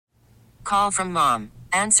Call from mom.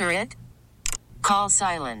 Answer it. Call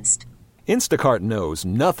silenced. Instacart knows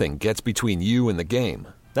nothing gets between you and the game.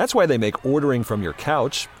 That's why they make ordering from your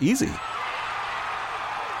couch easy.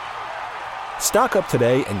 Stock up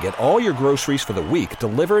today and get all your groceries for the week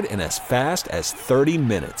delivered in as fast as 30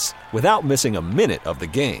 minutes without missing a minute of the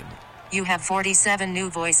game. You have 47 new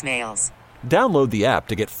voicemails. Download the app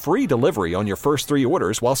to get free delivery on your first 3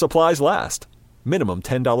 orders while supplies last. Minimum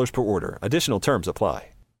 $10 per order. Additional terms apply.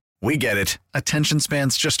 We get it. Attention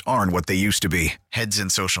spans just aren't what they used to be. Heads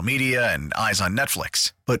in social media and eyes on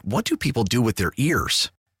Netflix. But what do people do with their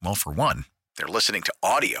ears? Well, for one, they're listening to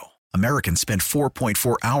audio. Americans spend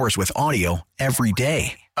 4.4 hours with audio every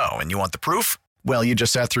day. Oh, and you want the proof? Well, you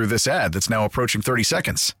just sat through this ad that's now approaching 30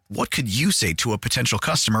 seconds. What could you say to a potential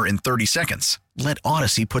customer in 30 seconds? Let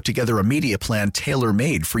Odyssey put together a media plan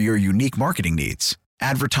tailor-made for your unique marketing needs.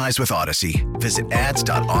 Advertise with Odyssey. Visit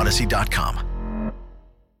ads.odyssey.com.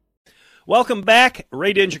 Welcome back.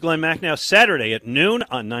 Ray Dinger, Glenn Mack, now Saturday at noon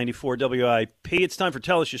on 94 WIP. It's time for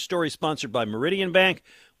Tell Us Your Story, sponsored by Meridian Bank,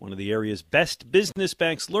 one of the area's best business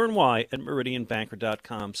banks. Learn why at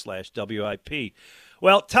meridianbanker.com/WIP.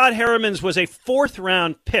 Well, Todd Herremans was a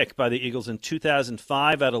fourth-round pick by the Eagles in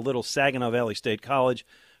 2005 out of Little Saginaw Valley State College.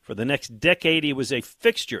 For the next decade, he was a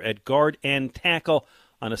fixture at guard and tackle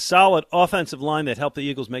on a solid offensive line that helped the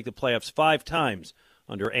Eagles make the playoffs 5 times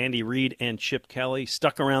under Andy Reid and Chip Kelly.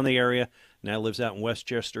 Stuck around the area, now lives out in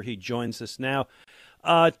Westchester. He joins us now.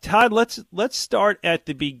 Todd, let's start at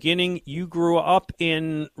the beginning. You grew up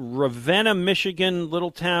in Ravenna, Michigan,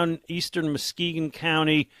 little town, eastern Muskegon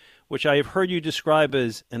County, which I have heard you describe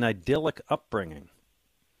as an idyllic upbringing.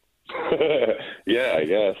 Yeah, I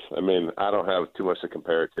guess. I mean, I don't have too much to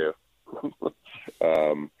compare it to.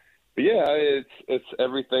 But yeah, it's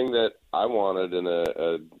everything that I wanted in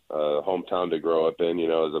a hometown to grow up in. You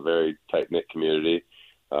know, it's a very tight-knit community.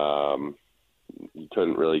 You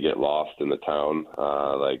couldn't really get lost in the town,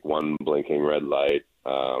 like one blinking red light,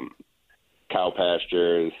 cow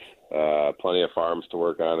pastures, plenty of farms to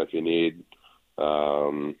work on if you need,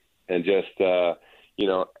 and just, you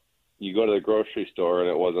know, you go to the grocery store and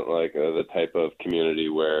it wasn't like the type of community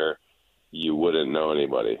where you wouldn't know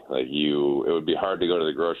anybody. Like it would be hard to go to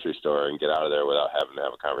the grocery store and get out of there without having to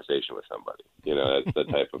have a conversation with somebody. You know, that's the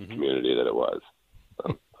type of community that it was.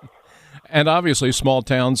 So. And obviously, small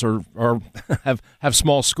towns have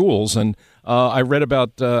small schools. And I read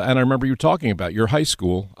about, and I remember you talking about your high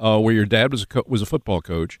school, where your dad was a football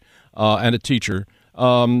coach and a teacher.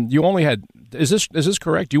 You only had, is this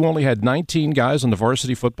correct? You only had 19 guys on the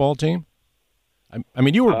varsity football team. I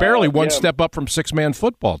mean, you were barely one step up from 6-man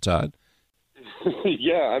football, Todd.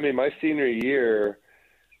 Yeah, I mean, my senior year,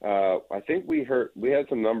 I think we had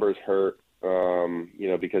some numbers hurt, you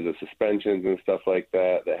know, because of suspensions and stuff like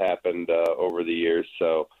that happened over the years.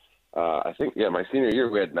 So I think, my senior year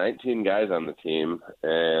we had 19 guys on the team,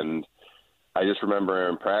 and I just remember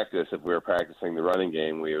in practice, if we were practicing the running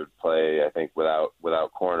game, we would play, I think, without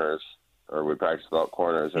corners, or we'd practice without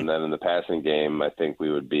corners, and then in the passing game, I think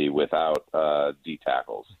we would be without D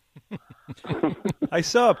tackles. I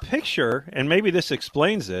saw a picture, and maybe this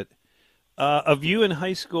explains it, of you in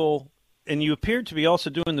high school, and you appeared to be also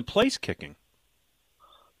doing the place kicking.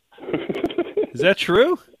 Is that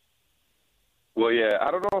true? Well, yeah, I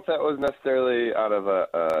don't know if that was necessarily out of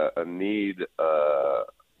a need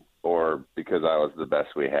or because I was the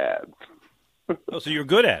best we had. Oh, so you're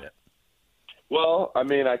good at it. Well, I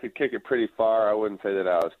mean, I could kick it pretty far. I wouldn't say that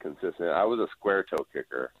I was consistent. I was a square toe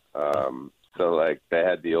kicker. So, like, they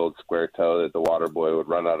had the old square toe that the water boy would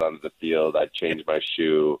run out onto the field. I'd change my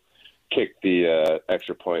shoe, kick the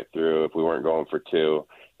extra point through if we weren't going for 2,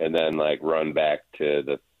 and then, like, run back to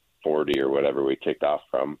the 40 or whatever we kicked off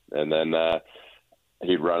from. And then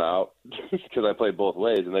he'd run out because I played both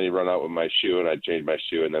ways, and then he'd run out with my shoe, and I'd change my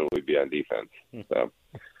shoe, and then we'd be on defense. So,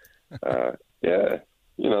 yeah,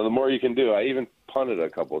 you know, the more you can do. I even punted a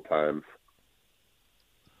couple of times.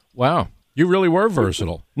 Wow. You really were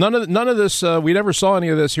versatile. None of this, we never saw any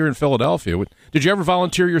of this here in Philadelphia. Did you ever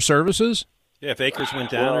volunteer your services? Yeah, if Akers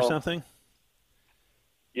went down or something?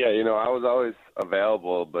 Yeah, you know, I was always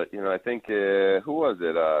available, but, you know, I think, who was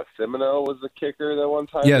it? Semino was the kicker that one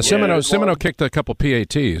time? Yeah, Semino kicked a couple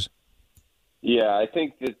PATs. Yeah, I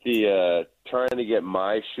think that the trying to get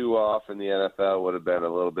my shoe off in the NFL would have been a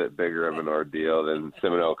little bit bigger of an ordeal than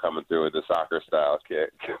Semino coming through with the soccer-style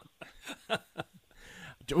kick.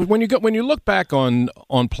 When you look back on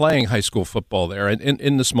playing high school football there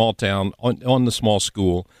in the small town on the small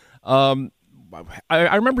school, I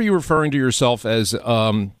remember you referring to yourself as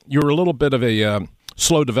you were a little bit of a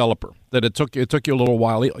slow developer. That it took you a little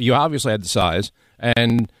while. You obviously had the size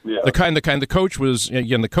And Yeah. the coach was,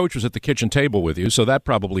 again, the coach was at the kitchen table with you, so that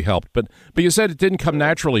probably helped. But you said it didn't come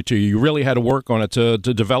naturally to you. You really had to work on it to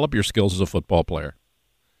develop your skills as a football player.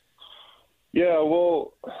 Yeah,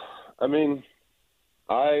 well, I mean,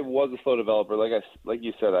 I was a slow developer. Like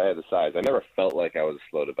you said, I had the size. I never felt like I was a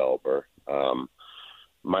slow developer.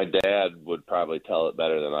 My dad would probably tell it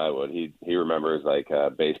better than I would. He remembers like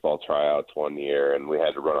baseball tryouts one year, and we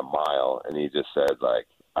had to run a mile, and he just said like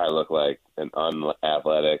I look like an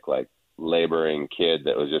unathletic, like laboring kid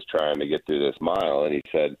that was just trying to get through this mile. And he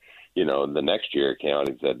said, you know, the next year it came out,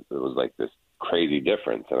 he said it was like this crazy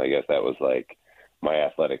difference, and I guess that was like my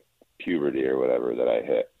athletic puberty or whatever that I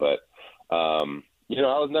hit. But you know,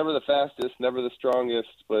 I was never the fastest, never the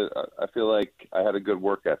strongest, but I feel like I had a good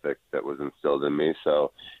work ethic that was instilled in me.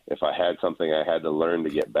 So if I had something I had to learn to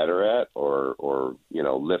get better at, or you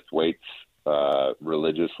know, lift weights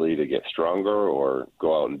religiously to get stronger, or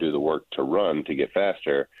go out and do the work to run to get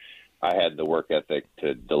faster, I had the work ethic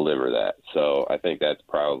to deliver that. So I think that's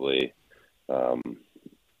probably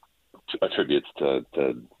attributes to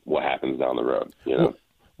what happens down the road, you know.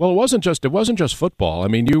 Well, it wasn't just football. I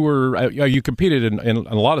mean, you competed in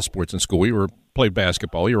a lot of sports in school. You played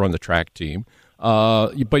basketball. You were on the track team,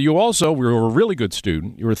 but you also were a really good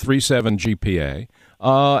student. You were a 3.7 GPA,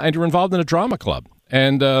 and you were involved in a drama club.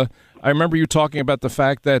 And I remember you talking about the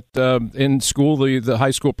fact that in school, the high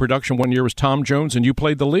school production one year was Tom Jones, and you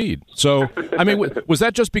played the lead. So, I mean, was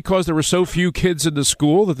that just because there were so few kids in the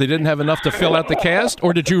school that they didn't have enough to fill out the cast,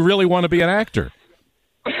 or did you really want to be an actor?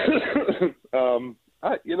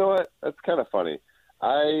 You know what? That's kind of funny.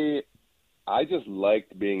 I just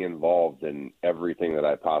liked being involved in everything that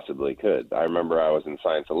I possibly could. I remember I was in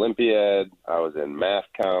Science Olympiad, I was in math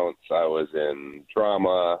counts, I was in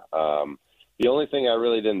drama. The only thing I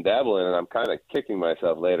really didn't dabble in, and I'm kind of kicking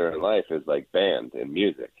myself later in life, is like band and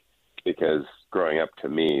music. Because growing up, to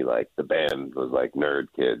me, like the band was like nerd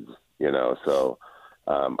kids, you know. So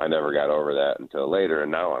I never got over that until later,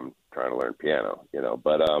 and now I'm trying to learn piano, you know.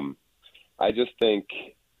 But I just think,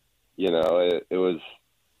 you know, it was,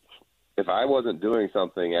 if I wasn't doing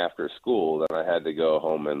something after school, then I had to go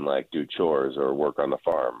home and like do chores or work on the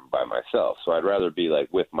farm by myself. So I'd rather be like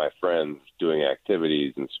with my friends doing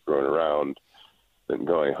activities and screwing around than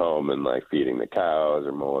going home and like feeding the cows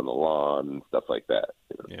or mowing the lawn and stuff like that.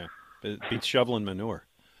 You know? Yeah, it beats shoveling manure.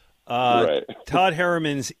 Right. Todd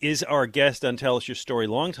Herremans is our guest on Tell Us Your Story,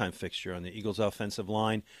 longtime fixture on the Eagles offensive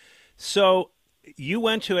line. So you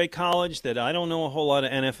went to a college that I don't know a whole lot of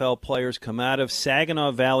NFL players come out of,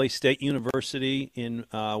 Saginaw Valley State University in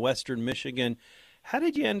western Michigan. How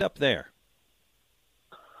did you end up there?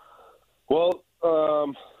 Well,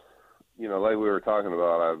 you know, like we were talking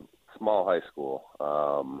about, I'm small high school.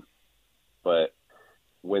 But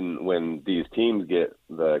when these teams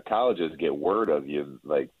the colleges get word of you,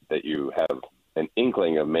 like that you have an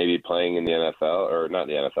inkling of maybe playing in the NFL, or not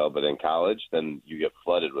the NFL, but in college, then you get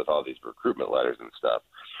flooded with all these recruitment letters and stuff.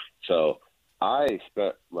 So I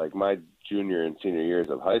spent like my junior and senior years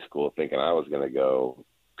of high school thinking I was going to go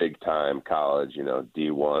big time college, you know,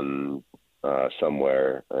 D1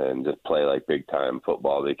 somewhere, and just play like big time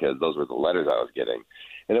football, because those were the letters I was getting.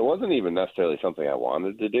 And it wasn't even necessarily something I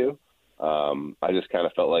wanted to do. I just kind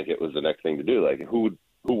of felt like it was the next thing to do. Like who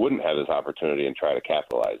wouldn't have this opportunity and try to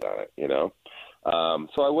capitalize on it, you know?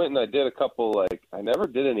 So I went and I did a couple, like, I never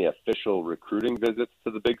did any official recruiting visits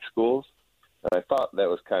to the big schools. And I thought that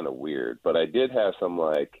was kind of weird, but I did have some,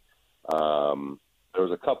 like, there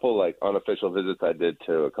was a couple, like, unofficial visits I did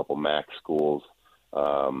to a couple MAC schools.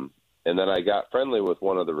 And then I got friendly with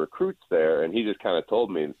one of the recruits there, and he just kind of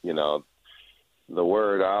told me, you know, the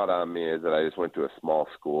word out on me is that I just went to a small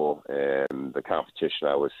school, and the competition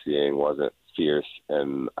I was seeing wasn't fierce,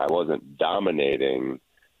 and I wasn't dominating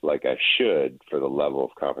like I should for the level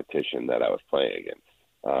of competition that I was playing against.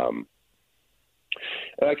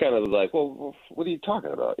 And I kind of was like, well, what are you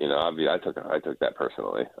talking about? You know, I took that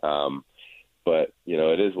personally. But, you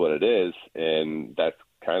know, it is what it is. And that's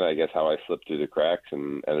kind of, I guess, how I slipped through the cracks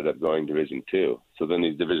and ended up going Division II. So then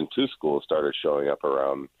these Division II schools started showing up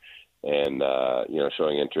around and, you know,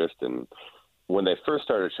 showing interest. And when they first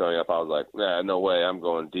started showing up, I was like, nah, no way, I'm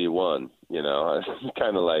going D1. You know, I was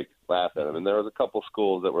kind of like laugh at them. And there was a couple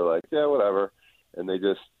schools that were like, yeah, whatever. And they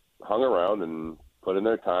just hung around and put in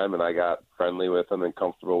their time, and I got friendly with them and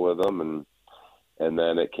comfortable with them. And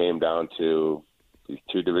then it came down to these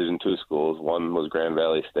two Division II schools. One was Grand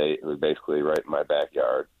Valley State. It was basically right in my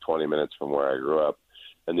backyard, 20 minutes from where I grew up.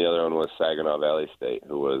 And the other one was Saginaw Valley State,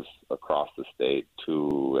 who was across the state,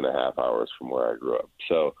 2.5 hours from where I grew up.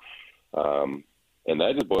 So, and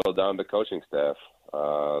that just boiled down to coaching staff.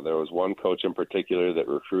 There was one coach in particular that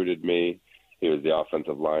recruited me, He was the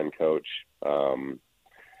offensive line coach.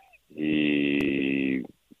 He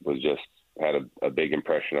was just had a big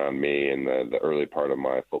impression on me in the early part of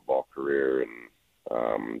my football career,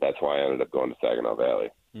 and that's why I ended up going to Saginaw Valley.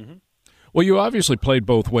 Mm-hmm. Well, you obviously played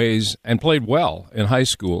both ways and played well in high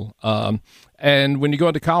school. And when you go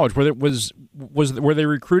into college, were they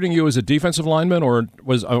recruiting you as a defensive lineman or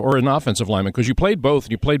an offensive lineman? Because you played both,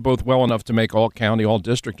 and you played both well enough to make all county, all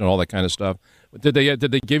district, and all that kind of stuff. Did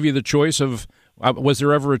they give you the choice of? Was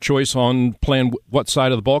there ever a choice on playing what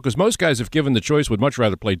side of the ball? Because most guys, if given the choice, would much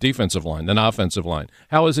rather play defensive line than offensive line.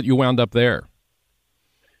 How is it you wound up there?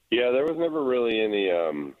 Yeah, there was never really any.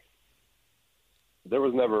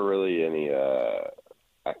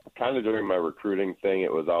 Kind of during my recruiting thing,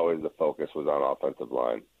 it was always the focus was on offensive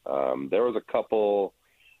line. There was a couple,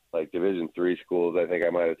 like Division III schools I think I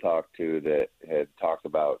might have talked to that had talked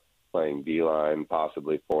about playing D-line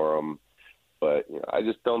possibly for them. But I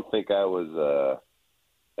just don't think I was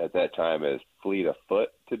at that time as fleet of foot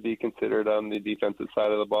to be considered on the defensive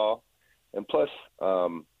side of the ball. And plus,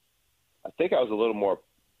 I think I was a little more,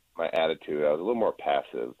 my attitude, I was a little more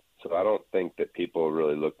passive. So I don't think that people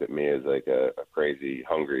really looked at me as like a crazy,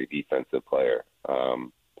 hungry defensive player.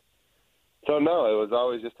 So no, it was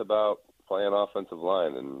always just about playing offensive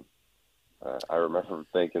line. And I remember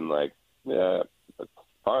thinking like, yeah, that's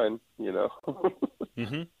fine,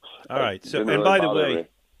 Mm-hmm. All right. So, and really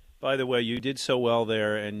by the way, you did so well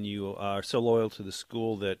there, and you are so loyal to the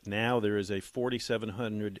school that now there is a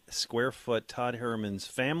 4,700 square foot Todd Herremans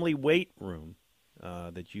family weight room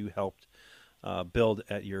that you helped build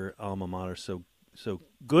at your alma mater. So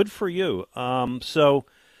good for you. So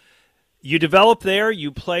you develop there,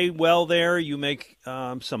 you play well there, you make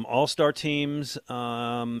some all-star teams,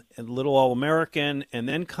 a little All-American, and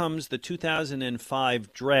then comes the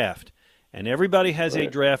 2005 draft. And everybody has a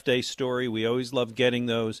draft day story. We always love getting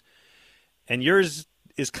those. And yours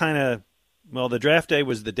is kind of, well, the draft day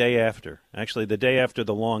was the day after. Actually, the day after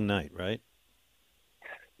the long night, right?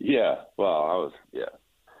 Yeah. Well,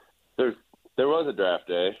 There was a draft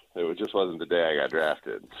day. It just wasn't the day I got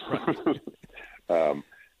drafted. Right.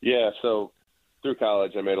 Yeah, so through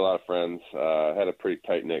college I made a lot of friends. Had a pretty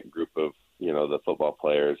tight-knit group of, the football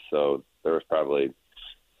players. So there was probably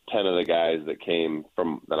 10 of the guys that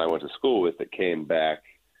I went to school with that came back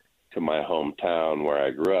to my hometown where I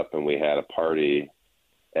grew up, and we had a party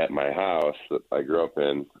at my house that I grew up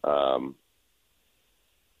in.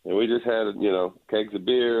 And we just had, kegs of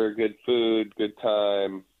beer, good food, good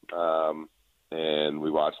time. And we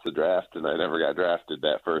watched the draft, and I never got drafted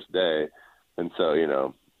that first day. And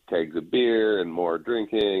so, kegs of beer and more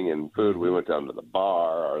drinking and food. We went down to the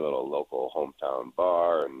bar, our little local hometown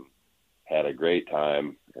bar, and had a great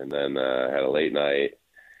time. And then had a late night.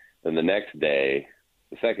 Then the next day,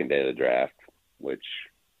 the second day of the draft, which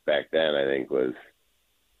back then I think was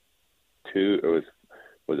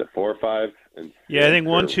was it 4 or 5? Yeah, I think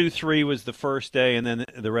 1, 2, 3 was the first day, and then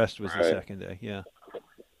the rest was the second day. Yeah.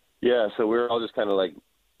 Yeah, so we were all just kind of like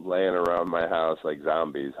laying around my house like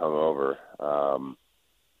zombies, hungover.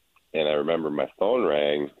 And I remember my phone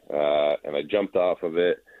rang, and I jumped off of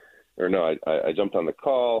it. Or no, I jumped on the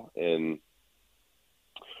call, and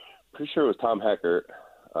pretty sure it was Tom Heckert.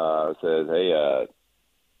 Says, "Hey,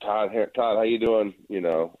 Todd, how you doing?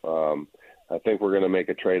 I think we're going to make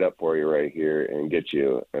a trade up for you right here and get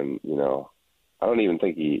you." And, I don't even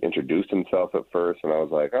think he introduced himself at first. And I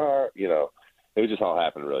was like, it just all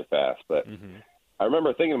happened really fast. But I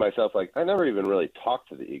remember thinking to myself, like, I never even really talked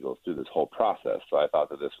to the Eagles through this whole process. So I thought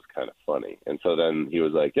that this was kind of funny. And so then he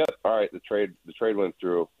was like, "Yep, all right, the trade went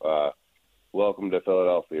through. Welcome to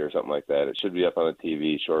Philadelphia," or something like that. It should be up on the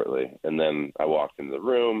TV shortly. And then I walked into the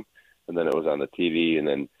room, and then it was on the TV, and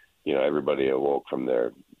then, everybody awoke from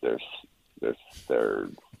their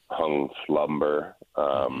hung slumber,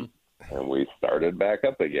 and we started back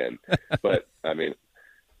up again. But, I mean,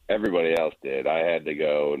 everybody else did. I had to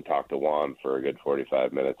go and talk to Juan for a good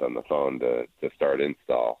 45 minutes on the phone to start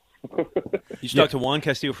install. You talked to Juan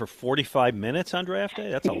Castillo for 45 minutes on draft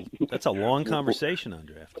day? That's a long conversation on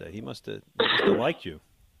draft day. He must have liked you.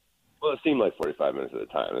 Well, it seemed like 45 minutes at the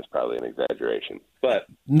time. It's probably an exaggeration. But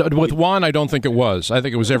no, with Juan, I don't think it was. I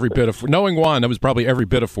think it was every bit of – knowing Juan, it was probably every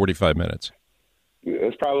bit of 45 minutes. It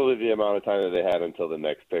was probably the amount of time that they had until the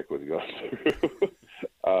next pick was going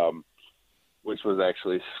through, which was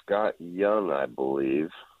actually Scott Young, I believe,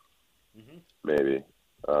 maybe.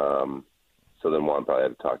 So then Juan probably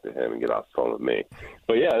had to talk to him and get off the phone with me.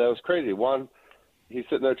 But, yeah, that was crazy. Juan, he's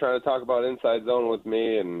sitting there trying to talk about Inside Zone with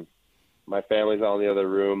me, and my family's all in the other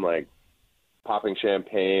room, like, popping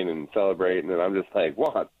champagne and celebrating, and I'm just like,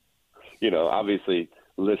 Juan, obviously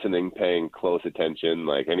listening, paying close attention,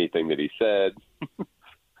 like anything that he said,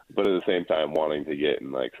 but at the same time wanting to get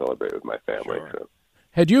and like celebrate with my family. Sure. So.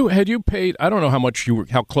 Had you paid? I don't know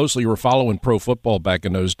how closely you were following pro football back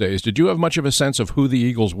in those days. Did you have much of a sense of who the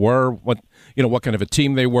Eagles were? What kind of a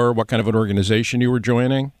team they were? What kind of an organization you were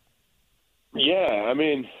joining? Yeah, I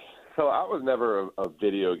mean, so I was never a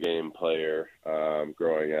video game player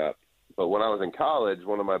growing up, but when I was in college,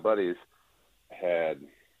 one of my buddies had,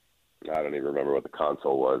 I don't even remember what the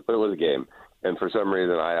console was, but it was a game, and for some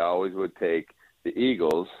reason I always would take the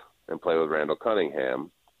Eagles and play with Randall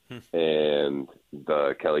Cunningham and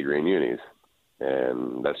the Kelly Green Unis,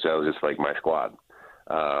 and that was just like my squad,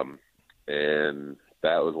 and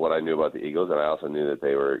that was what I knew about the Eagles. And I also knew that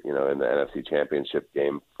they were, in the NFC Championship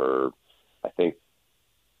game for, I think,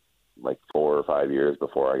 like 4 or 5 years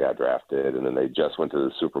before I got drafted, and then they just went to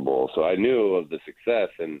the Super Bowl. So I knew of the success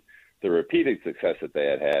and the repeated success that they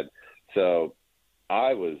had. So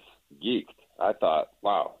I was geeked. I thought,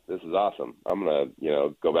 wow, this is awesome. I'm going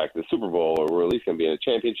to, go back to the Super Bowl, or we're at least going to be in a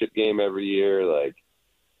championship game every year. Like,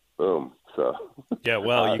 boom. So, yeah,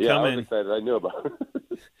 well, I was excited. I knew about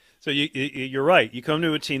it. So you're right. You come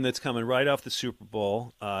to a team that's coming right off the Super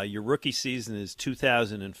Bowl. Your rookie season is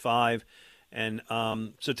 2005. And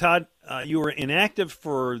so, Todd, you were inactive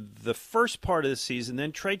for the first part of the season.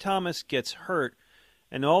 Then Trey Thomas gets hurt.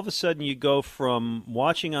 And all of a sudden you go from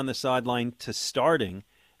watching on the sideline to starting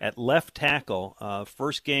at left tackle,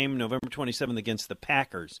 first game November 27th against the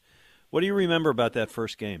Packers. What do you remember about that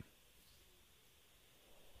first game?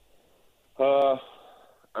 I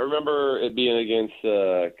remember it being against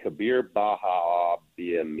Kabir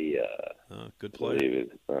Baha-Biamia. Good player.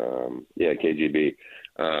 KGB.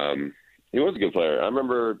 He was a good player. I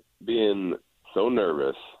remember being so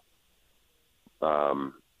nervous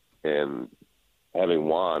and having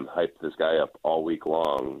Juan hype this guy up all week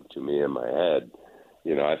long to me in my head.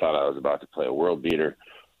 I thought I was about to play a world beater.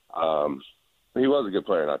 He was a good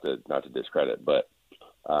player, not to discredit, but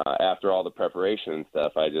after all the preparation and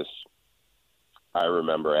stuff, I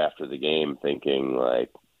remember after the game thinking, like,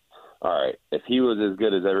 all right, if he was as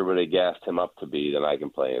good as everybody gassed him up to be, then I can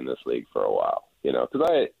play in this league for a while.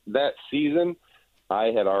 Because that season, I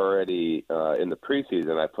had already, in the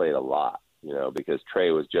preseason, I played a lot, because Trey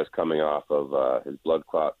was just coming off of his blood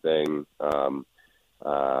clot thing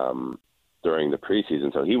during the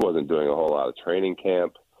preseason, so he wasn't doing a whole lot of training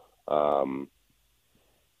camp. And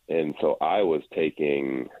so I was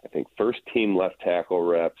taking, I think, first-team left tackle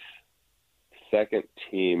reps,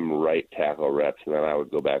 second-team right tackle reps, and then I would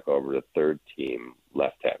go back over to third-team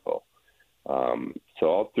left tackle. So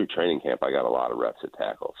all through training camp, I got a lot of reps at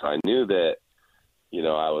tackle. So I knew that,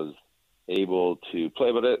 I was able to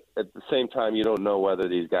play, but at the same time, you don't know whether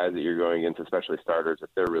these guys that you're going against, especially starters, if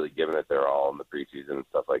they're really giving it their all in the preseason and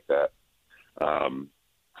stuff like that.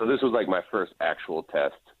 So this was like my first actual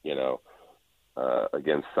test,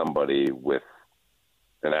 against somebody with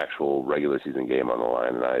an actual regular season game on the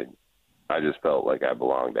line, and I just felt like I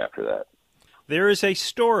belonged after that. There is a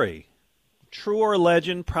story, true or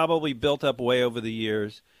legend, probably built up way over the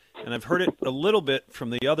years, and I've heard it a little bit from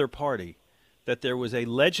the other party, that there was a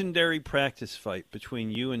legendary practice fight between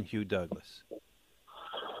you and Hugh Douglas.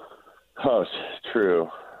 Oh, true.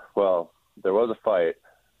 Well, there was a fight.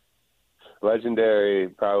 Legendary,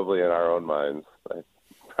 probably in our own minds.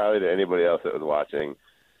 Probably to anybody else that was watching,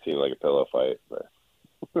 seemed like a pillow fight.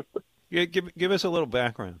 But. Yeah, give us a little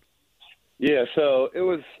background. Yeah, so it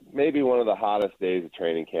was maybe one of the hottest days of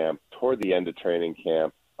training camp, toward the end of training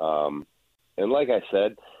camp. And like I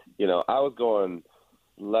said, I was going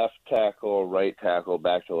left tackle, right tackle,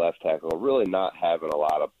 back to left tackle, really not having a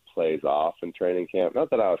lot of plays off in training camp. Not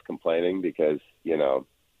that I was complaining because,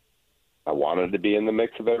 I wanted to be in the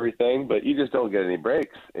mix of everything, but you just don't get any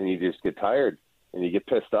breaks, and you just get tired, and you get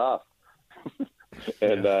pissed off.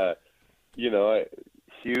 And,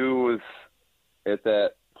 Hugh was at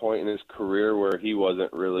that point in his career where he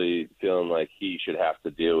wasn't really feeling like he should have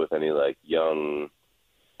to deal with any, like, young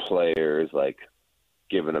players, like,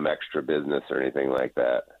 giving him extra business or anything like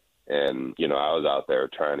that. And, I was out there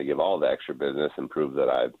trying to give all the extra business and prove that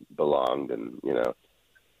I belonged, and,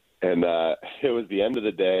 And it was the end of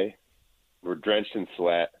the day. We're drenched in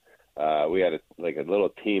sweat. We had a little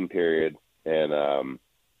team period, and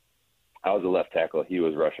I was a left tackle. He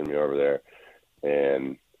was rushing me over there,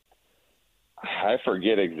 and I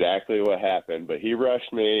forget exactly what happened, but he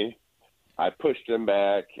rushed me. I pushed him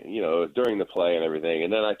back, during the play and everything,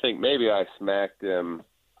 and then I think maybe I smacked him.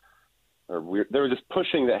 There was just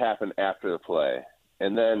pushing that happened after the play,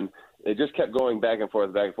 and then it just kept going back and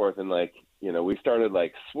forth, and we started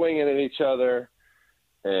swinging at each other.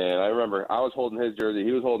 And I remember I was holding his jersey,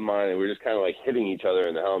 he was holding mine, and we were just kind of like hitting each other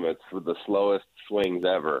in the helmets with the slowest swings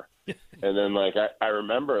ever. And then like I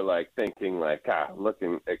remember like thinking like,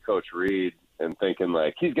 looking at Coach Reed and thinking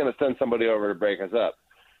like he's going to send somebody over to break us up.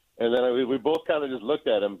 And then we both kind of just looked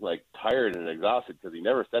at him like tired and exhausted because he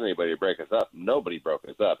never sent anybody to break us up. Nobody broke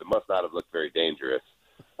us up. It must not have looked very dangerous.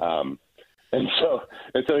 And so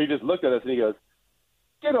he just looked at us and he goes,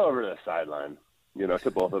 "Get over to the sideline,"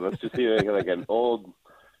 to both of us. Just like an old,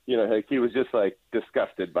 like he was just like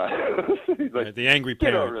disgusted by it. He's like, the angry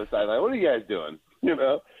 "Get parent. over to the sideline. What are you guys doing?"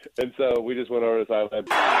 And so we just went over to the sideline.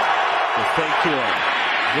 The fake to him.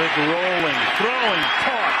 Big rolling, throwing,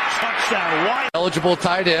 caught, touchdown, wide. Eligible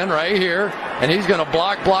tight end right here, and he's going to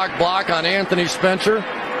block on Anthony Spencer.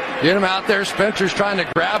 Get him out there. Spencer's trying to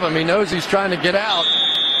grab him. He knows he's trying to get out.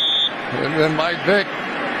 And then Mike Vick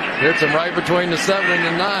hits him right between the 7 and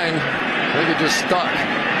the 9. I think he just stuck.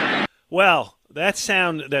 Well, that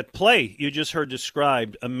play you just heard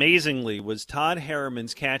described amazingly was Todd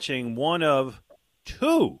Herremans catching one of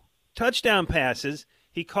 2 touchdown passes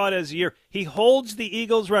he caught as a year. He holds the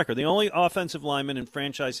Eagles record, the only offensive lineman in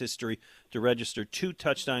franchise history to register 2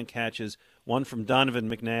 touchdown catches, one from Donovan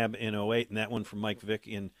McNabb in 2008 and that one from Mike Vick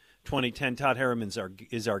in 2010. Todd Herremans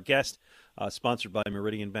is our guest, sponsored by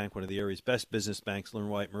Meridian Bank, one of the area's best business banks. Learn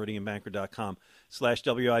why at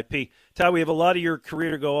meridianbanker.com/WIP. Todd, we have a lot of your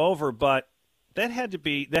career to go over, but that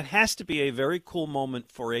has to be a very cool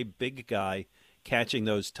moment for a big guy catching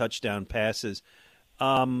those touchdown passes.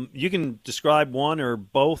 You can describe one or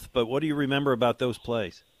both, but what do you remember about those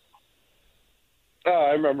plays?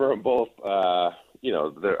 I remember them both. They're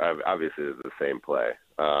obviously the same play.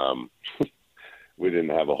 We didn't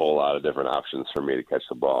have a whole lot of different options for me to catch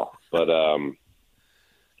the ball. But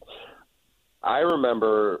I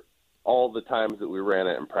remember all the times that we ran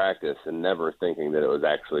it in practice and never thinking that it was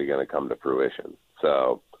actually going to come to fruition.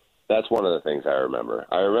 So that's one of the things I remember.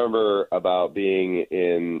 I remember about being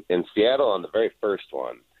in Seattle on the very first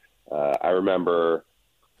one. I remember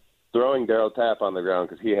throwing Darryl Tapp on the ground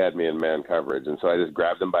because he had me in man coverage. And so I just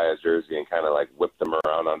grabbed him by his jersey and kind of like whipped him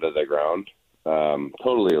around under the ground.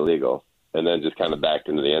 Totally illegal. And then just kind of backed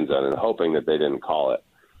into the end zone and hoping that they didn't call it.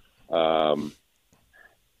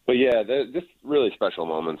 But yeah, they're just really special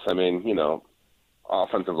moments. I mean,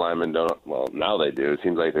 offensive linemen don't, well, now they do. It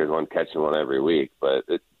seems like there's one catching one every week, but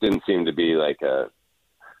it didn't seem to be like a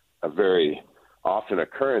very often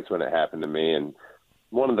occurrence when it happened to me. And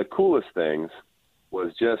one of the coolest things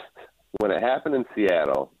was just when it happened in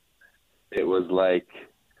Seattle, it was like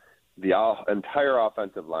the entire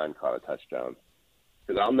offensive line caught a touchdown.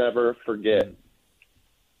 Because I'll never forget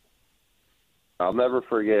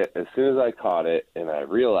as soon as I caught it and I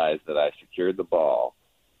realized that I secured the ball,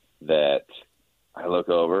 that I look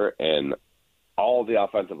over and all the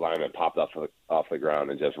offensive linemen popped off the ground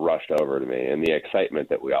and just rushed over to me. And the excitement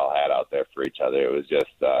that we all had out there for each other, it was just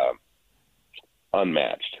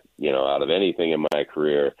unmatched. Out of anything in my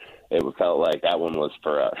career, it felt like that one was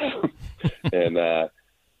for us.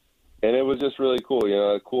 And it was just really cool,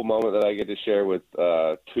 a cool moment that I get to share with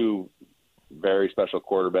 2 very special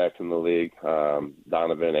quarterbacks in the league,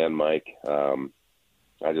 Donovan and Mike.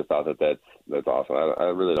 I just thought that's awesome. I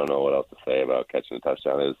really don't know what else to say about catching a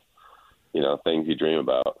touchdown. Is things you dream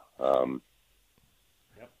about.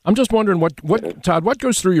 I'm just wondering Todd, what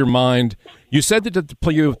goes through your mind? You said that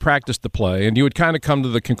you practiced the play, and you would kind of come to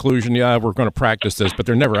the conclusion, we're going to practice this, but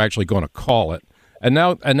they're never actually going to call it. And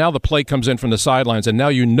now the play comes in from the sidelines, and now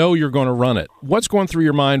you're going to run it. What's going through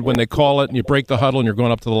your mind when they call it and you break the huddle and you're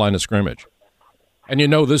going up to the line of scrimmage? And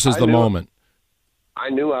this is the moment. I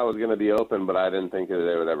knew I was going to be open, but I didn't think that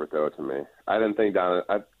they would ever throw it to me. I didn't think he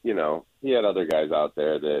had other guys out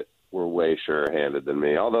there that were way sure-handed than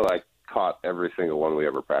me, although I caught every single one we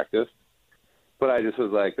ever practiced. But I just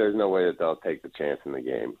was like, there's no way that they'll take the chance in the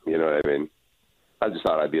game. You know what I mean? I just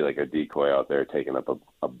thought I'd be like a decoy out there taking up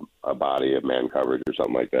a body of man coverage or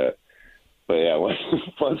something like that. But yeah,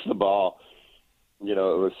 once the ball, it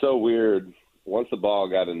was so weird. Once the ball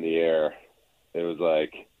got in the air, it was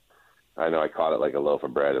like, I know I caught it like a loaf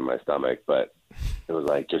of bread in my stomach, but it was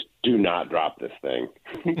like, just do not drop this thing.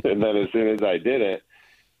 And then as soon as I did it,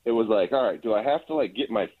 it was like, all right, do I have to like get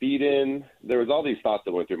my feet in? There was all these thoughts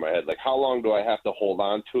that went through my head. Like, how long do I have to hold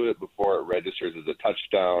on to it before it registers as a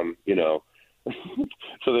touchdown?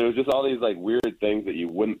 So there was just all these like weird things that you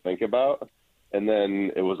wouldn't think about. And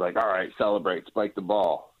then it was like, all right, celebrate, spike the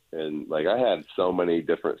ball. And like, I had so many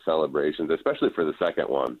different celebrations, especially for the second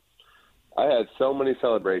one. I had so many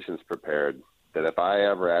celebrations prepared that if I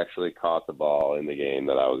ever actually caught the ball in the game,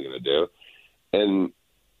 that I was going to do. And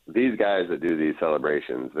these guys that do these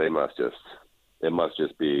celebrations, they must just it must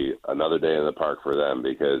just be another day in the park for them,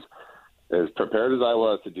 because as prepared as I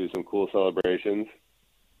was to do some cool celebrations,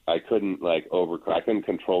 I couldn't I couldn't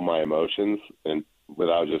control my emotions and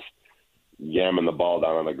without just yamming the ball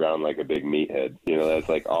down on the ground like a big meathead. That's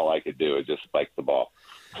like all I could do is just spike the ball.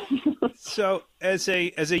 So as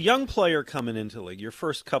a young player coming into the league, your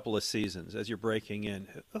first couple of seasons as you're breaking in,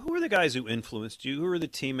 who are the guys who influenced you? Who are the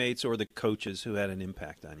teammates or the coaches who had an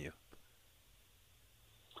impact on you?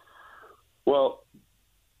 Well,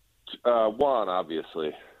 Juan,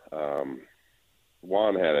 obviously.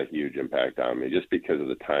 Juan had a huge impact on me just because of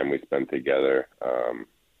the time we spent together.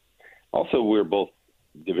 Also, we were both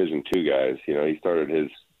Division II guys. He started his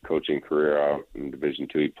coaching career out in Division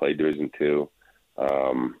II. He played Division II.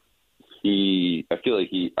 I feel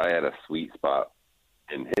like I had a sweet spot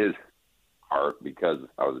in his heart because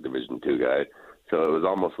I was a Division II guy. So it was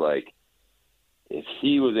almost like if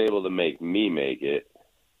he was able to make me make it,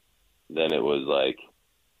 then it was like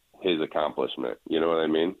his accomplishment. You know what I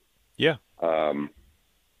mean? Yeah.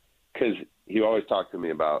 Because he always talked to me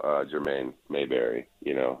about Jermaine Mayberry.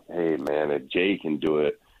 Hey, man, if Jay can do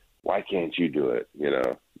it, why can't you do it?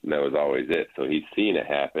 And that was always it. So he'd seen it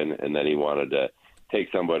happen, and then he wanted to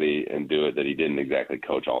take somebody and do it that he didn't exactly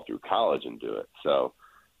coach all through college and do it. So,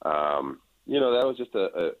 that was just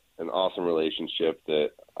an awesome relationship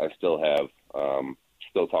that I still have.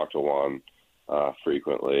 Still talk to Juan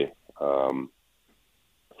frequently.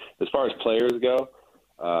 As far as players go,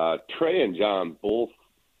 Trey and John both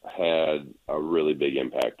had a really big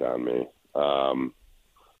impact on me, from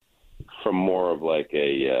more of like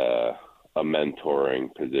a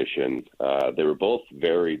mentoring position. They were both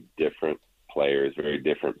very different players, very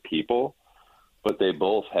different people, but they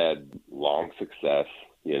both had long success,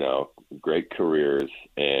 great careers,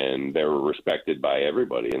 and they were respected by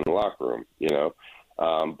everybody in the locker room,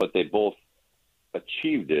 but they both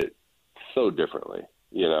achieved it so differently,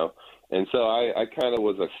 and so I kind of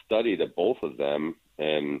was a study to both of them.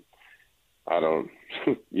 And I don't,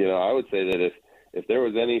 I would say that if there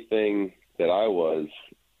was anything that I was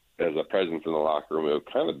as a presence in the locker room, it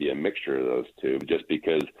would kind of be a mixture of those two, just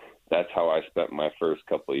because that's how I spent my first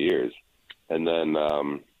couple of years. And then,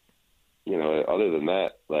 other than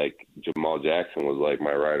that, like Jamal Jackson was like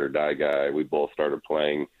my ride or die guy. We both started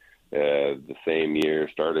playing the same year,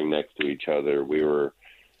 starting next to each other. We were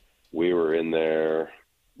in there,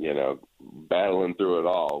 battling through it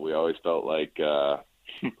all. We always felt like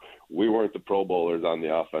we weren't the Pro Bowlers on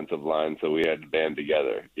the offensive line, so we had to band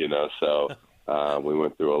together, So we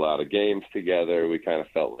went through a lot of games together. We kind of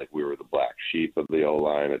felt like we were the black sheep of the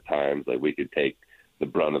O-line at times. Like we could take the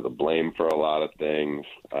brunt of the blame for a lot of things.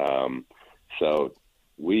 So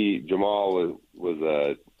Jamal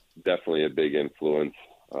was definitely a big influence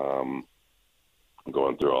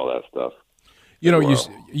going through all that stuff.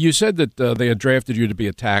 You said that they had drafted you to be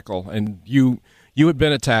a tackle, and you had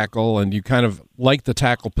been a tackle, and you kind of liked the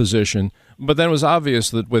tackle position. But then it was obvious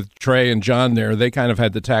that with Trey and John there, they kind of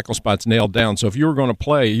had the tackle spots nailed down. So if you were going to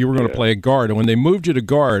play, you were going to play a guard. And when they moved you to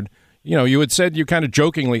guard, you had said you kind of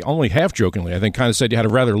jokingly, only half jokingly, I think, kind of said you had a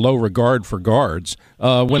rather low regard for guards.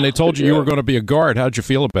 When they told you you were going to be a guard, how did you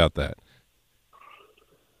feel about that?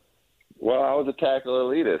 Well, I was a tackle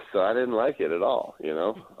elitist, so I didn't like it at all,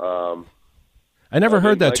 I never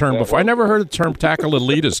heard that term before. I never heard the term tackle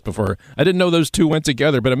elitist before. I didn't know those two went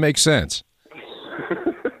together, but it makes sense.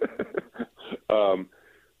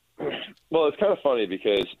 Well, it's kind of funny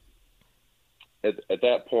because at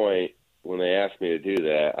that point, when they asked me to do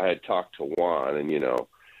that, I had talked to Juan, and,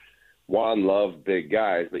 Juan loved big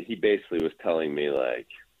guys, but he basically was telling me, like,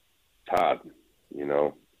 Todd,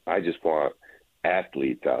 I just want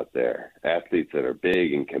athletes out there, athletes that are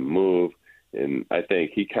big and can move. And I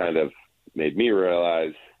think he kind of made me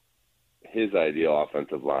realize his ideal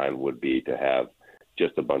offensive line would be to have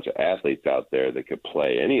just a bunch of athletes out there that could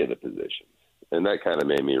play any of the positions. And that kind of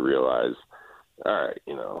made me realize, all right,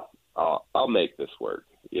 I'll make this work,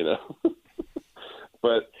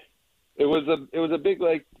 But it was a big,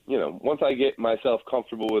 like, once I get myself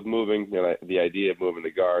comfortable with moving, the idea of moving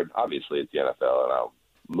to guard, obviously it's the NFL and I'll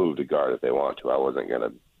move to guard if they want to. I wasn't going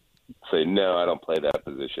to say, no, I don't play that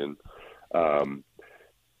position.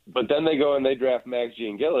 But then they go and they draft Max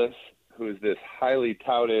Jean-Gillis, who is this highly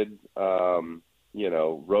touted,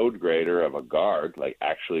 road grader of a guard, like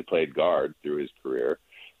actually played guard through his career.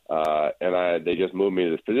 And they just moved me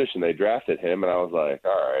to this position. They drafted him, and I was like,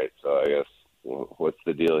 all right, so I guess what's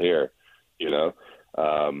the deal here,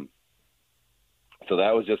 So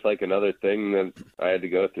that was just like another thing that I had to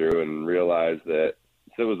go through and realize that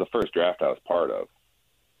it was the first draft I was part of.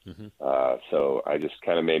 Mm-hmm. So I just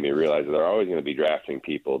kind of made me realize that they're always going to be drafting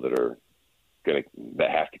people that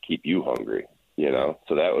have to keep you hungry,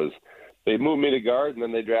 So that was – they moved me to guard, and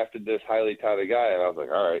then they drafted this highly touted guy, and I was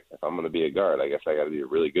like, all right, if I'm going to be a guard, I guess I got to be a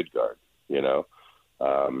really good guard, So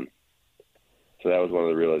that was one of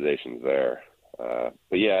the realizations there.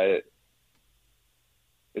 But, yeah,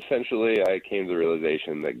 essentially I came to the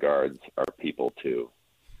realization that guards are people too,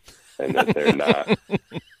 and that they're not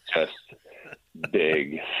just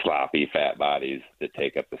big, sloppy, fat bodies that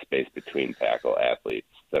take up the space between tackle athletes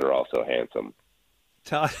that are also handsome.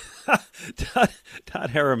 Todd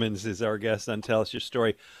Herremans is our guest on Tell Us Your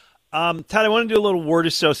Story. Todd, I want to do a little word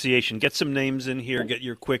association. Get some names in here. Get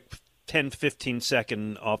your quick 10,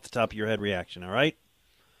 15-second off the top of your head reaction, all right?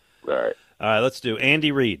 All right, let's do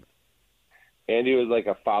Andy Reid. Andy was like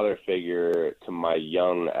a father figure to my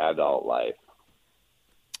young adult life.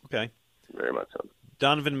 Okay. Very much so.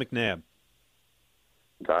 Donovan McNabb.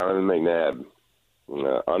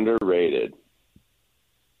 Underrated.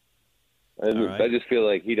 I just feel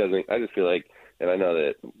like he doesn't. I just feel like, and I know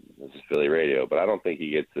that this is Philly radio, but I don't think he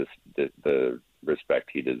gets the respect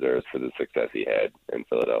he deserves for the success he had in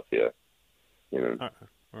Philadelphia. All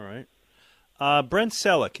right. Brent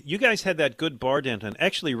Selleck. You guys had that good bar downtown.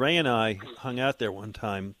 Actually, Ray and I hung out there one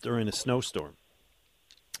time during a snowstorm.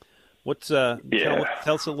 Tell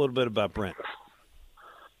us a little bit about Brent.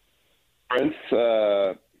 Brent's,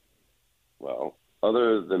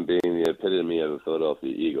 other than being the epitome of a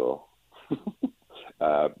Philadelphia Eagle,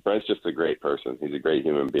 Brent's just a great person. He's a great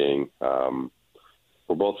human being.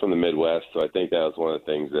 We're both from the Midwest, so I think that was one of the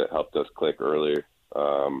things that helped us click earlier.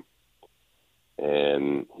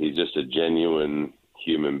 And he's just a genuine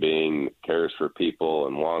human being, cares for people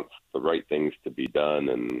and wants the right things to be done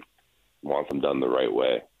and wants them done the right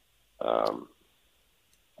way.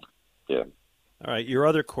 Yeah. All right, your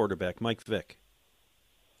other quarterback, Mike Vick.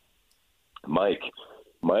 Mike,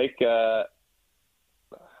 I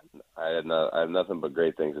have nothing but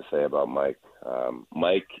great things to say about Mike.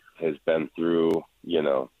 Mike has been through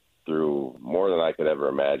more than I could ever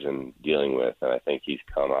imagine dealing with, and I think he's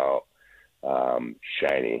come out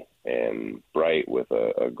shiny and bright with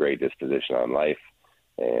a great disposition on life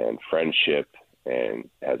and friendship, and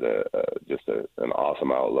has an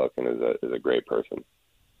awesome outlook, and is a great person.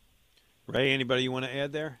 Ray, anybody you want to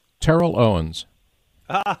add there? Terrell Owens.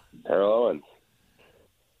 Terrell Owens.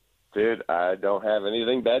 Dude, I don't have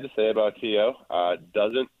anything bad to say about T.O.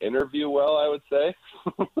 Doesn't interview well, I would say.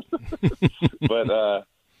 But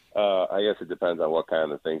I guess it depends on what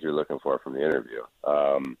kind of things you're looking for from the interview.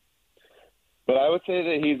 But I would say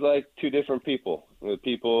that he's like two different people. The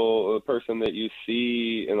person that you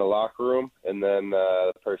see in the locker room, and then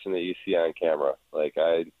the person that you see on camera. Like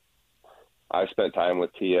I spent time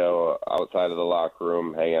with T.O. outside of the locker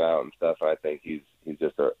room, hanging out and stuff, and I think he's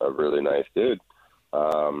just a really nice dude.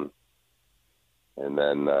 And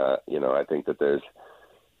then, I think that there's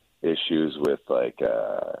issues with, like,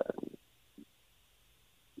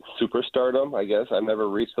 superstardom, I guess. I've never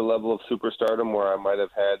reached the level of superstardom where I might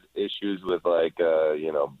have had issues with, like,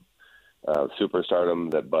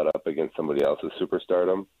 superstardom that butt up against somebody else's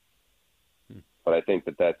superstardom. But I think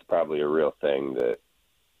that that's probably a real thing that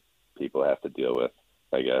people have to deal with,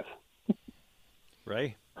 I guess.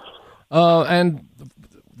 Ray? And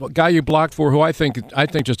the guy you blocked for, who I think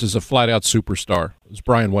just is a flat-out superstar, is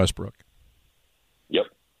Brian Westbrook. Yep.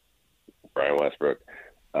 Brian Westbrook.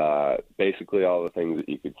 Basically all the things that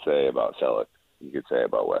you could say about Selleck, you could say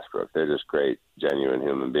about Westbrook. They're just great, genuine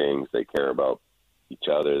human beings. They care about each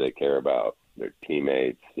other. They care about their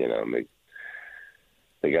teammates.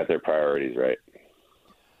 They got their priorities right.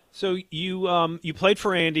 So you played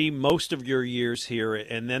for Andy most of your years here,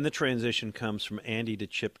 and then the transition comes from Andy to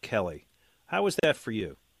Chip Kelly. How was that for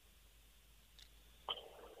you?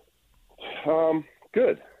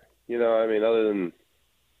 Good. Other than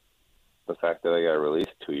the fact that I got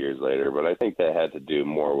released 2 years later, but I think that had to do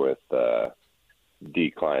more with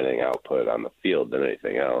declining output on the field than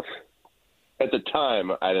anything else. At the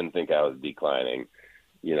time, I didn't think I was declining.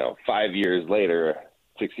 5 years later,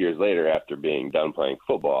 6 years later, after being done playing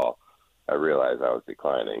football, I realized I was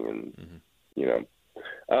declining, and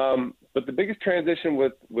but the biggest transition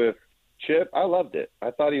with Chip, I loved it.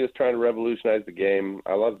 I thought he was trying to revolutionize the game.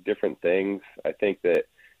 I loved different things. I think that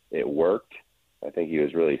it worked. I think he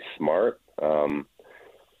was really smart.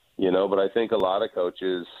 But I think a lot of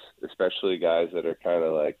coaches, especially guys that are kind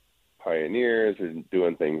of like pioneers and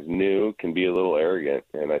doing things new, can be a little arrogant,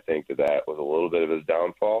 and I think that was a little bit of his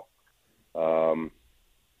downfall.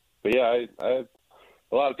 But yeah, a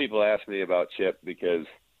lot of people ask me about Chip because,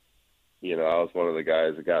 I was one of the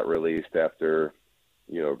guys that got released after,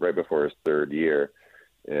 right before his third year.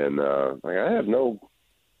 And I have no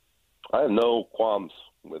qualms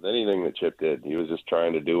with anything that Chip did. He was just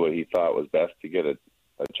trying to do what he thought was best to get a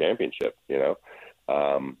championship, you know.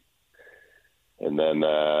 And then,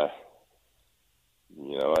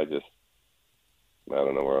 you know, I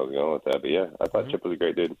don't know where I was going with that, but yeah, I thought Chip was a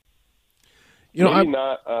great dude. You know, Maybe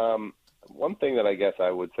not. One thing that I guess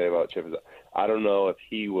I would say about Chip is I don't know if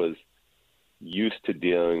he was used to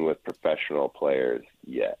dealing with professional players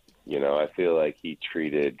yet. You know, I feel like he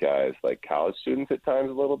treated guys like college students at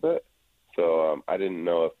times a little bit. So I didn't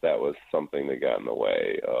know if that was something that got in the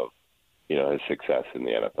way of, you know, his success in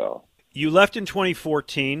the NFL. You left in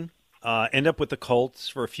 2014, end up with the Colts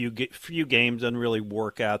for a few games, doesn't really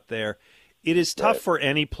work out there. It is tough for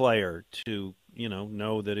any player to, you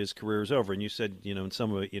know that his career is over. And you said, you know, in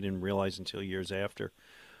some of it you didn't realize until years after.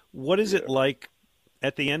 What is it like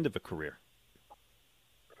at the end of a career?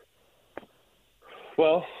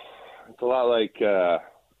 Well, it's a lot like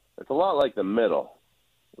the middle.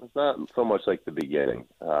 It's not so much like the beginning,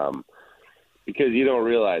 because you don't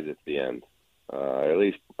realize it's the end. At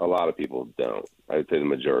least a lot of people don't. I would say the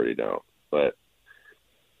majority don't. But,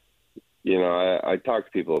 you know, I talk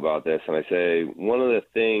to people about this, and I say one of the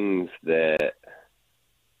things that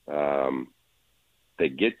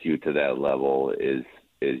that gets you to that level is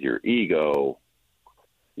your ego,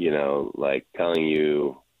 you know, like telling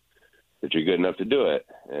you that you're good enough to do it,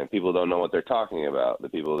 and people don't know what they're talking about, the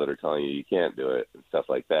people that are telling you can't do it and stuff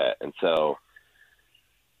like that. And so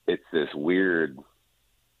it's this weird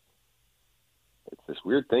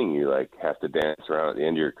thing you like have to dance around at the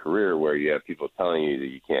end of your career where you have people telling you that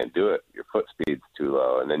you can't do it, your foot speed's too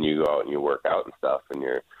low, and then you go out and you work out and stuff, and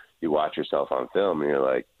you watch yourself on film and you're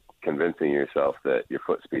like convincing yourself that your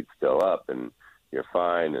foot speed's still up and you're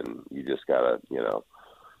fine, and you just gotta, you know,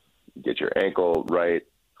 get your ankle right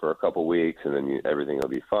for a couple weeks, and then everything will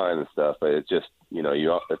be fine and stuff. But it's just, you know,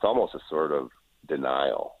 it's almost a sort of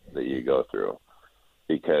denial that you go through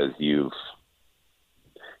because you've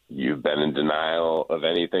been in denial of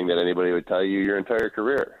anything that anybody would tell you your entire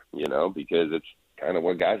career, you know, because it's kind of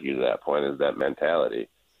what got you to that point is that mentality.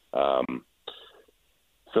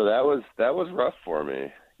 So that was rough for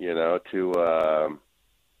me, you know,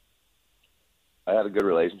 I had a good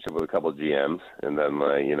relationship with a couple of GMs, and then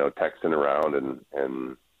you know, texting around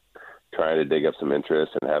and trying to dig up some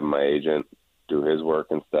interest and having my agent do his work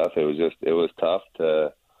and stuff. It was tough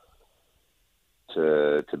to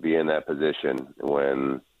be in that position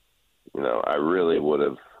when, you know, I really would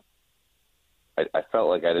have, I felt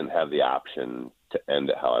like I didn't have the option to end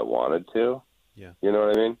it how I wanted to. Yeah. You know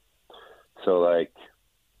what I mean? So like,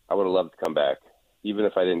 I would have loved to come back, even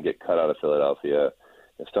if I didn't get cut out of Philadelphia.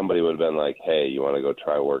 If somebody would have been like, hey, you want to go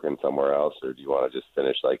try working somewhere else, or do you want to just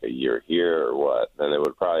finish like a year here or what, then it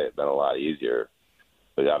would probably have been a lot easier.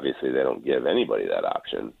 But obviously they don't give anybody that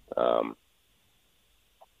option.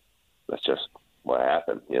 That's just what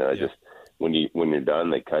happened. You know, just when you're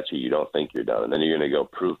done, they cut you. You don't think you're done. And then you're going to go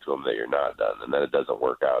prove to them that you're not done. And then it doesn't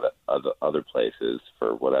work out at other places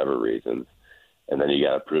for whatever reasons. And then you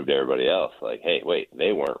got to prove to everybody else, like, hey, wait,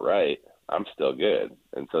 they weren't right. I'm still good.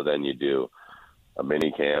 And so then you do a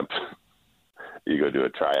mini camp, you go do a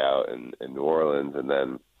tryout in New Orleans, and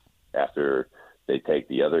then after they take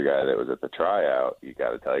the other guy that was at the tryout, you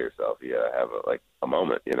got to tell yourself you got to have a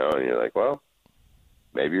moment, you know, and you're like, well,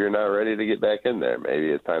 maybe you're not ready to get back in there. Maybe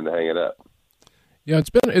it's time to hang it up. Yeah,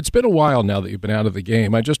 it's been a while now that you've been out of the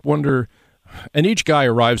game. I just wonder, and each guy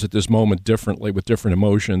arrives at this moment differently with different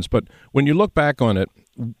emotions, but when you look back on it,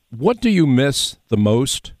 what do you miss the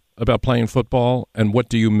most about playing football, and what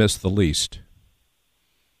do you miss the least?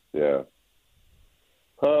 Yeah.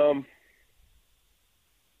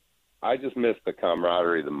 I just miss the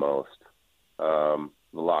camaraderie the most, the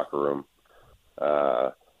locker room.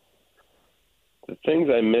 The things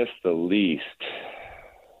I miss the least,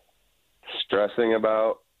 stressing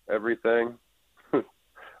about everything.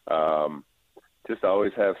 Just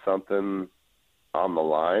always have something on the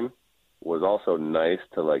line was also nice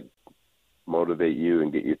to like motivate you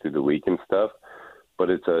and get you through the week and stuff. But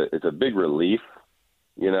it's a big relief,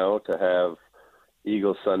 you know, to have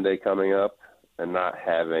Eagles Sunday coming up and not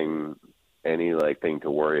having any like thing to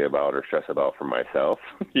worry about or stress about for myself.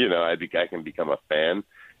 You know, I can become a fan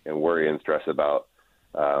and worry and stress about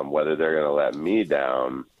whether they're going to let me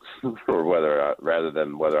down or rather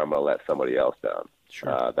than whether I'm going to let somebody else down.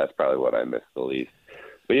 Sure. That's probably what I miss the least.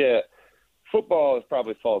 But yeah, football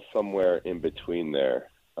probably falls somewhere in between there.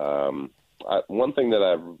 One thing that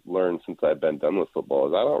I've learned since I've been done with football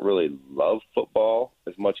is I don't really love football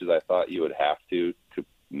as much as I thought you would have to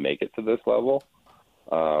make it to this level.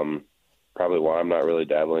 Probably why I'm not really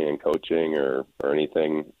dabbling in coaching or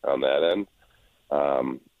anything on that end.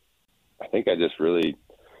 I think I just really,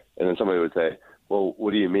 and then somebody would say, well,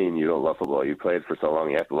 what do you mean you don't love football? You played for so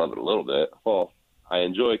long, you have to love it a little bit. Well, I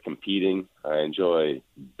enjoy competing. I enjoy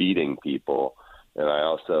beating people. And I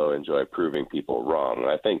also enjoy proving people wrong. And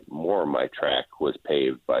I think more of my track was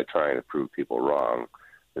paved by trying to prove people wrong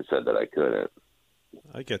and said that I couldn't.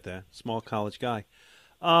 I get that. Small college guy.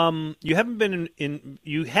 You haven't been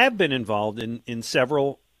you have been involved in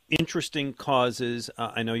several interesting causes.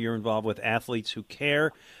 I know you're involved with Athletes Who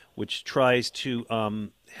Care, which tries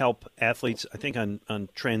to help athletes, I think, on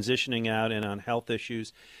transitioning out and on health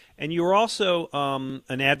issues. And you're also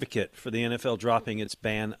an advocate for the NFL dropping its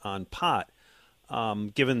ban on pot,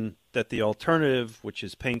 given that the alternative, which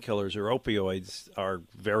is painkillers or opioids, are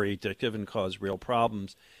very addictive and cause real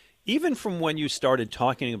problems. Even from when you started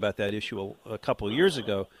talking about that issue a couple of years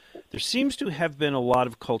ago, there seems to have been a lot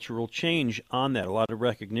of cultural change on that, a lot of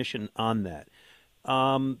recognition on that.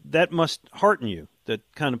 That must hearten you, that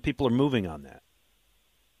kind of people are moving on that.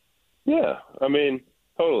 Yeah, I mean,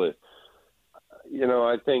 totally. You know,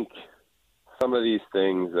 I think some of these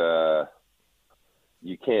things,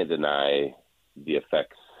 you can't deny the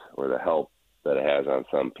effects or the help that it has on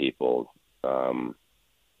some people,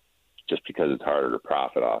 just because it's harder to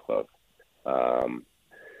profit off of.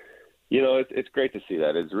 You know, it's great to see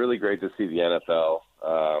that. It's really great to see the NFL,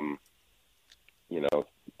 you know,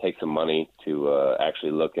 take some money to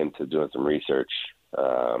actually look into doing some research,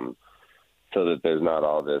 so that there's not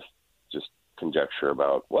all this just conjecture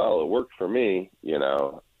about, well, it worked for me, you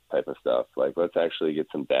know, type of stuff. Like, let's actually get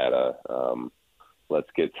some data. Let's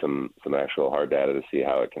get some actual hard data to see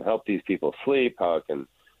how it can help these people sleep, how it can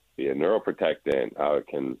be a neuroprotectant, how it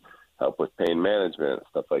can help with pain management,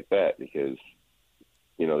 stuff like that. Because,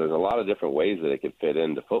 you know, there's a lot of different ways that it could fit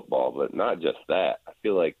into football, but not just that. I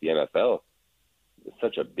feel like the NFL is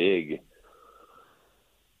such a big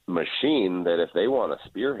machine that if they want to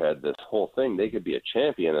spearhead this whole thing, they could be a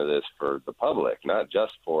champion of this for the public, not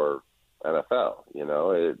just for NFL. You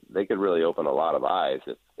know, they could really open a lot of eyes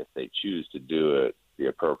if they choose to do it the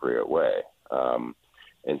appropriate way.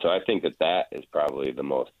 And so I think that is probably the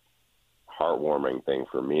most heartwarming thing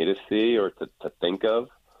for me to see or to think of.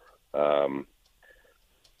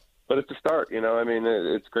 But it's a start, you know. I mean,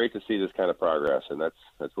 it's great to see this kind of progress, and that's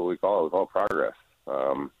what we call it. We call it progress.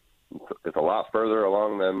 It's a lot further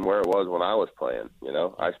along than where it was when I was playing. You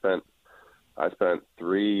know, I spent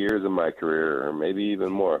 3 years of my career, or maybe even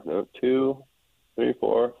more, 2, 3,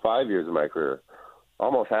 4, 5 years of my career,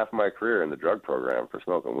 almost half of my career in the drug program for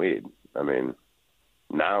smoking weed. I mean,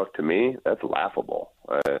 now to me, that's laughable.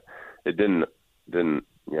 It didn't, you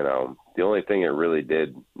know, the only thing it really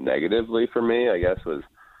did negatively for me, I guess, was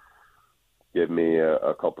give me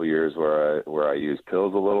a couple years where I used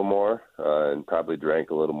pills a little more and probably drank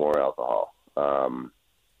a little more alcohol.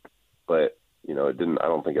 But, you know, I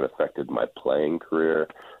don't think it affected my playing career.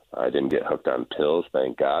 I didn't get hooked on pills,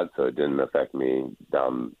 thank God, so it didn't affect me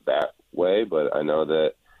down that way. But I know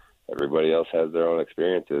that everybody else has their own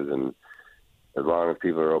experiences, and as long as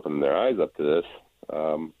people are opening their eyes up to this,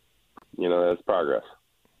 you know, that's progress.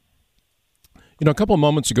 You know, a couple of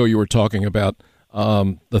moments ago you were talking about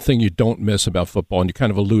the thing you don't miss about football, and you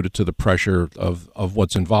kind of alluded to the pressure of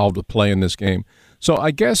what's involved with playing this game. So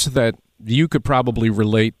I guess that you could probably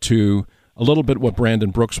relate to a little bit what Brandon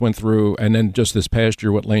Brooks went through, and then just this past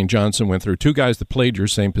year what Lane Johnson went through. Two guys that played your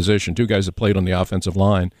same position, two guys that played on the offensive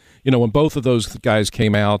line. You know, when both of those guys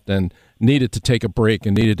came out and needed to take a break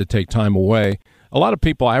and needed to take time away, a lot of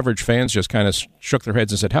people, average fans, just kind of shook their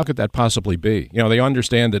heads and said, how could that possibly be? You know, they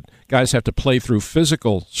understand that guys have to play through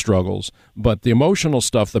physical struggles, but the emotional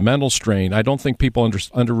stuff, the mental strain, I don't think people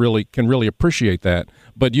can really appreciate that.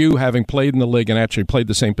 But you, having played in the league and actually played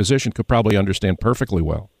the same position, could probably understand perfectly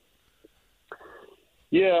well.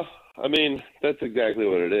 Yeah, I mean, that's exactly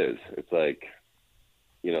what it is. It's like,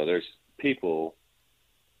 you know, there's people,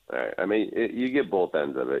 I mean, you get both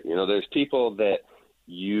ends of it. You know, there's people that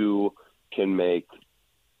you can make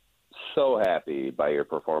so happy by your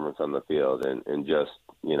performance on the field and just,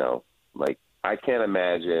 you know, like, I can't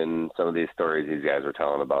imagine some of these stories these guys are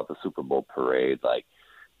telling about the Super Bowl parade, like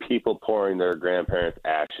people pouring their grandparents'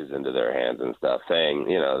 ashes into their hands and stuff, saying,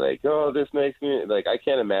 you know, like, oh, this makes me, like, I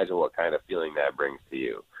can't imagine what kind of feeling that brings to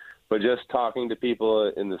you. But just talking to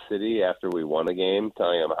people in the city after we won a game,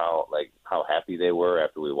 telling them how happy they were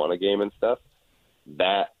after we won a game and stuff,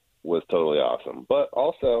 that was totally awesome. But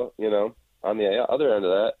also, you know, on the other end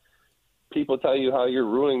of that, people tell you how you're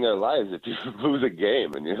ruining their lives if you lose a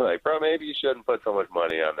game. And you're like, bro, maybe you shouldn't put so much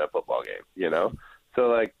money on that football game, you know? So,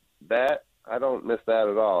 like, that, I don't miss that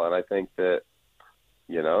at all. And I think that,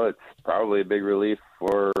 you know, it's probably a big relief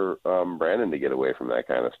for Brandon to get away from that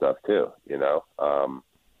kind of stuff too, you know?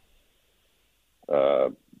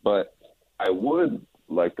 But I would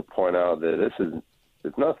like to point out that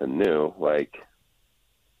it's nothing new. Like,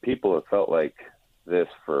 people have felt like this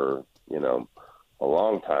for, a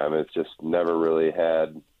long time. It's just never really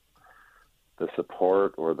had the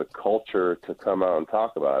support or the culture to come out and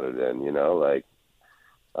talk about it in,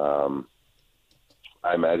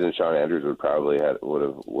 I imagine Sean Andrews would probably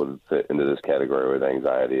would have fit into this category with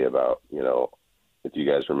anxiety about, if you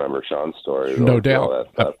guys remember Sean's story. No doubt.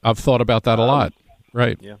 I've thought about that a lot.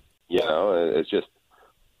 Right. Yeah. It's just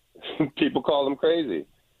people call him crazy.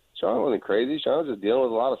 Sean wasn't crazy. Sean was just dealing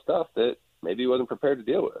with a lot of stuff that maybe he wasn't prepared to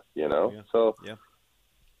deal with, Yeah. So, yeah.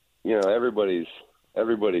 Everybody's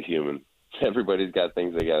human. Everybody's got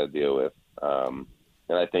things they got to deal with.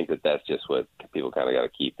 And I think that's just what people kind of got to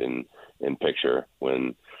keep in picture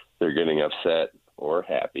when they're getting upset or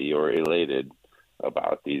happy or elated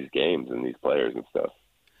about these games and these players and stuff.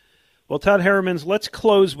 Well, Todd Herremans, let's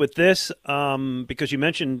close with this because you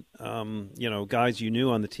mentioned, guys you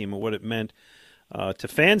knew on the team and what it meant to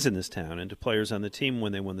fans in this town and to players on the team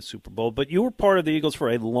when they won the Super Bowl. But you were part of the Eagles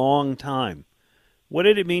for a long time. What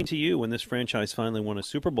did it mean to you when this franchise finally won a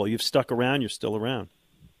Super Bowl? You've stuck around. You're still around.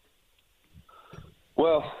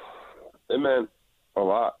 Well, it meant a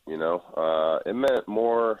lot, It meant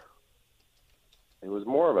more – it was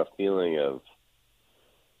more of a feeling of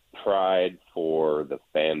pride for the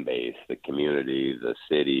fan base, the community, the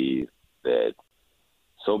city that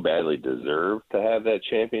so badly deserved to have that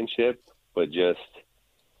championship, but just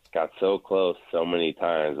got so close so many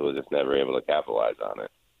times was just never able to capitalize on it.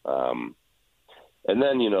 And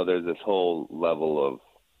then, there's this whole level of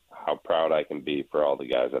how proud I can be for all the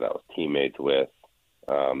guys that I was teammates with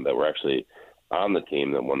that were actually on the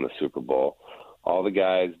team that won the Super Bowl. All the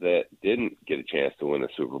guys that didn't get a chance to win the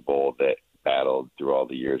Super Bowl that battled through all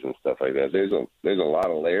the years and stuff like that. There's a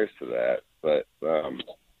lot of layers to that, but,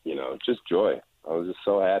 just joy. I was just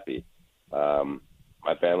so happy.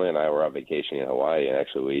 My family and I were on vacation in Hawaii, and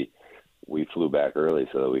actually we flew back early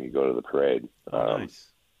so that we could go to the parade.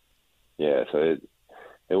 Nice. Yeah, so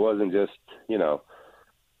it wasn't just,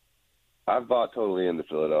 I've bought totally into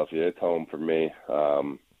Philadelphia. It's home for me. I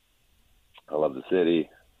love the city.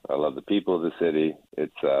 I love the people of the city.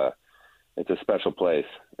 It's a special place.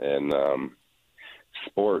 And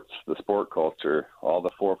sports, the sport culture, all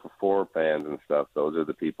the 4-for-4 fans and stuff, those are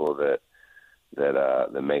the people that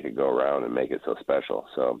make it go around and make it so special.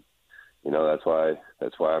 So, that's why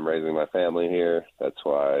I'm raising my family here. That's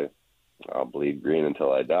why I'll bleed green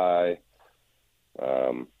until I die.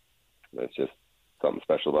 That's just something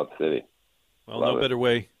special about the city. Well,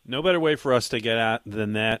 no better way for us to get out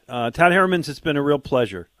than that. Todd Herremans, it's been a real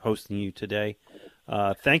pleasure hosting you today.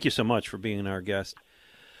 Thank you so much for being our guest.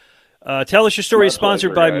 Tell Us Your Story is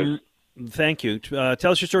sponsored by. Thank you.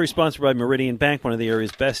 Tell Us Your Story is sponsored by Meridian Bank, one of the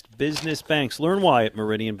area's best business banks. Learn why at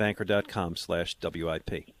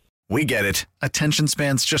meridianbanker.com/WIP. We get it. Attention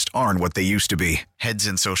spans just aren't what they used to be. Heads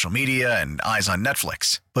in social media and eyes on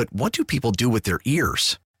Netflix. But what do people do with their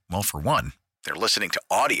ears? Well, for one, they're listening to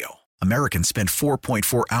audio. Americans spend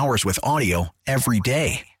 4.4 hours with audio every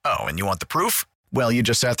day. Oh, and you want the proof? Well, you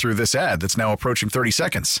just sat through this ad that's now approaching 30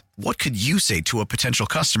 seconds. What could you say to a potential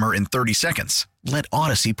customer in 30 seconds? Let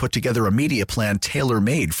Odyssey put together a media plan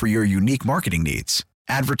tailor-made for your unique marketing needs.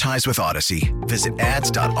 Advertise with Odyssey. Visit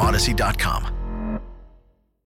ads.odyssey.com.